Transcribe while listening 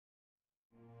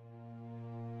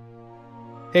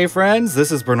Hey friends,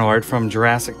 this is Bernard from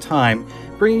Jurassic Time,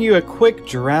 bringing you a quick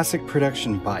Jurassic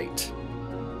Production Bite.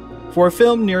 For a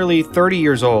film nearly 30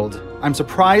 years old, I'm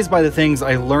surprised by the things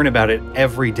I learn about it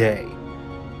every day.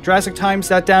 Jurassic Time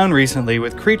sat down recently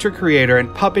with creature creator and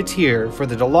puppeteer for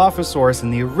the Dilophosaurus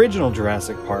in the original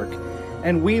Jurassic Park,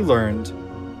 and we learned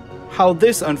how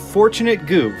this unfortunate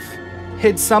goof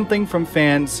hid something from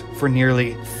fans for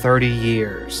nearly 30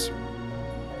 years.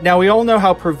 Now, we all know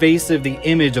how pervasive the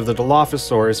image of the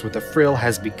Dilophosaurus with the frill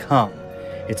has become.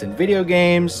 It's in video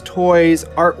games, toys,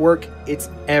 artwork, it's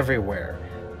everywhere,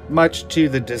 much to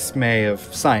the dismay of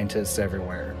scientists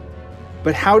everywhere.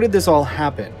 But how did this all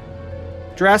happen?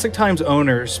 Jurassic Time's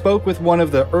owner spoke with one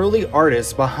of the early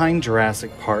artists behind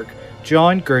Jurassic Park,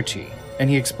 John Gurche, and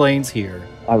he explains here.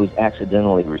 I was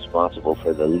accidentally responsible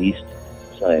for the least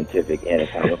scientific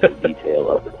anatomical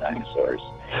detail of the dinosaurs.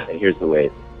 And here's the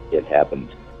way it happened.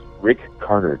 Rick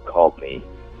Carter called me.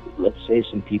 Let's say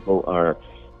some people are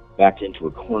backed into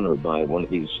a corner by one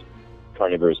of these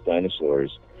carnivorous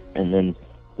dinosaurs, and then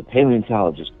the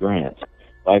paleontologist Grant,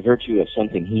 by virtue of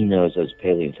something he knows as a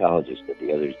paleontologist that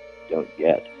the others don't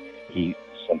get, he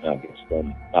somehow gets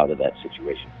them out of that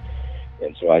situation.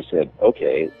 And so I said,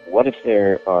 okay, what if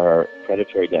there are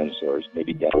predatory dinosaurs,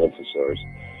 maybe Dilophosaurus,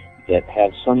 that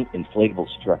have some inflatable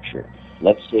structure?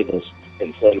 Let's say this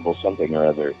inflatable something or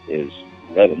other is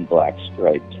red and black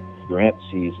striped. Grant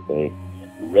sees a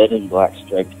red and black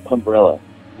striped umbrella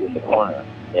in the corner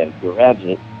and grabs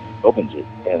it, opens it,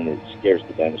 and it scares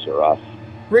the dinosaur off.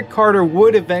 Rick Carter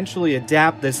would eventually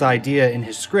adapt this idea in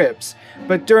his scripts,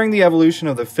 but during the evolution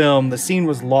of the film, the scene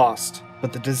was lost,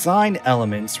 but the design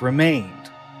elements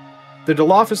remained. The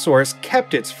Dilophosaurus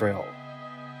kept its frill.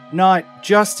 Not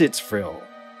just its frill.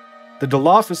 The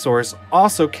Dilophosaurus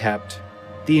also kept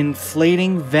the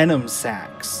inflating venom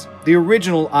sacs, the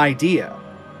original idea.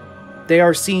 They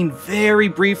are seen very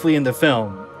briefly in the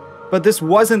film, but this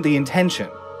wasn't the intention.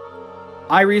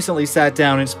 I recently sat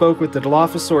down and spoke with the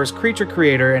Dilophosaurus creature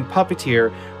creator and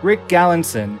puppeteer Rick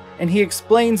Galinson, and he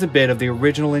explains a bit of the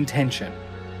original intention.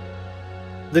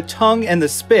 The tongue and the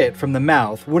spit from the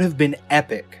mouth would have been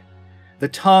epic. The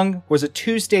tongue was a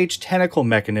two-stage tentacle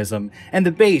mechanism, and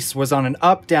the base was on an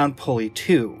up-down pulley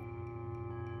too.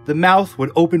 The mouth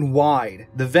would open wide,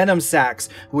 the venom sacs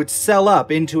would cell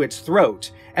up into its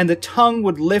throat, and the tongue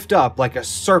would lift up like a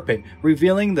serpent,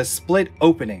 revealing the split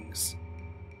openings.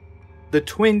 The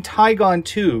twin Tygon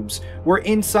tubes were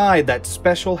inside that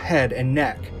special head and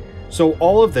neck, so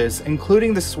all of this,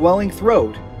 including the swelling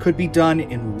throat, could be done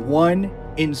in one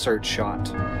insert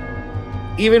shot.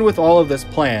 Even with all of this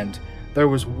planned, there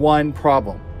was one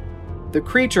problem. The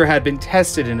creature had been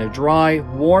tested in a dry,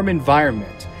 warm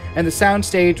environment, and the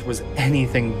soundstage was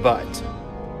anything but.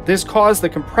 This caused the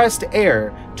compressed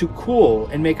air to cool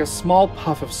and make a small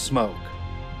puff of smoke.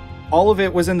 All of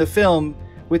it was in the film,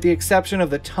 with the exception of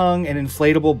the tongue and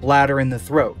inflatable bladder in the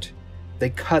throat. They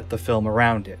cut the film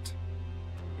around it.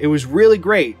 It was really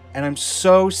great, and I'm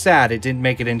so sad it didn't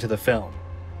make it into the film.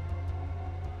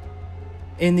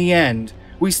 In the end,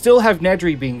 we still have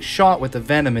Nedry being shot with the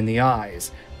venom in the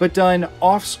eyes, but done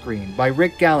off-screen by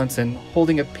Rick Galinson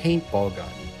holding a paintball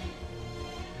gun.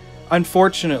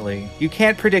 Unfortunately, you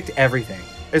can't predict everything,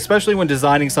 especially when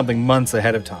designing something months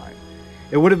ahead of time.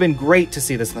 It would have been great to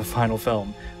see this in the final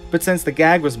film, but since the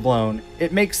gag was blown,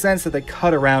 it makes sense that they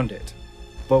cut around it.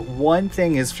 But one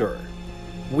thing is sure,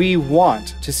 we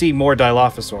want to see more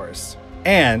Dilophosaurus,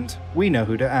 and we know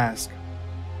who to ask.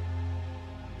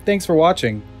 Thanks for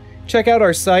watching. Check out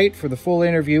our site for the full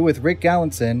interview with Rick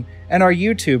Galinson, and our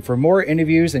YouTube for more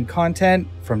interviews and content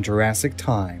from Jurassic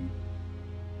Time.